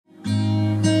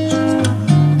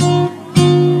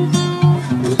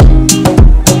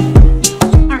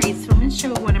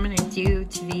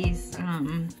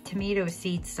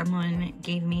seeds someone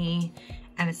gave me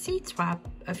at a seed swap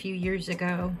a few years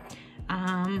ago.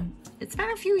 It's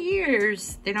been a few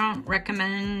years. They don't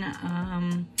recommend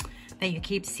that you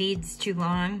keep seeds too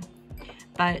long,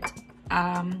 but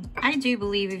I do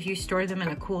believe if you store them in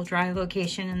a cool, dry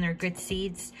location and they're good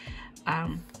seeds,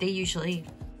 they usually,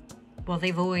 well,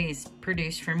 they've always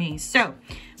produced for me. So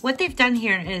what they've done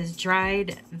here is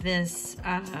dried this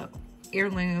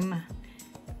heirloom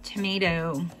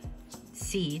tomato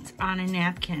seeds on a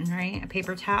napkin, right? A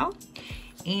paper towel.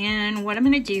 And what I'm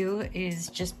gonna do is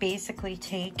just basically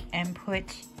take and put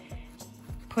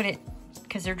it,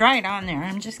 because they're dried on there,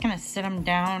 I'm just gonna sit them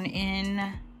down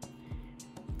in,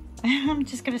 I'm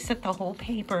just gonna sit the whole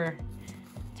paper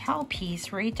towel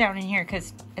piece right down in here,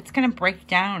 because it's gonna break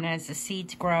down as the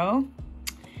seeds grow.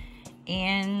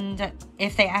 And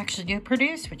if they actually do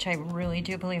produce, which I really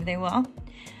do believe they will,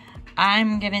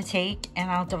 I'm gonna take and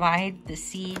I'll divide the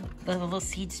little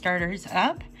seed starters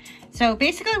up. So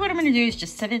basically what I'm gonna do is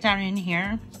just set it down in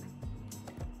here,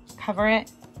 cover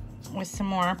it with some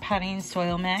more potting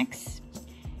soil mix,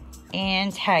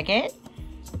 and tag it.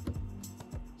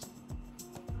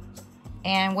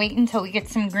 And wait until we get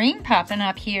some green popping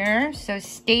up here. So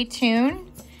stay tuned.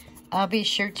 I'll be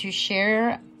sure to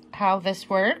share how this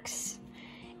works.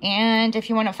 And if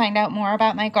you want to find out more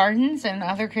about my gardens and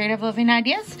other creative living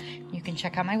ideas, you can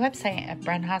check out my website at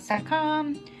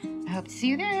brenhaus.com. I hope to see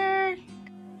you there.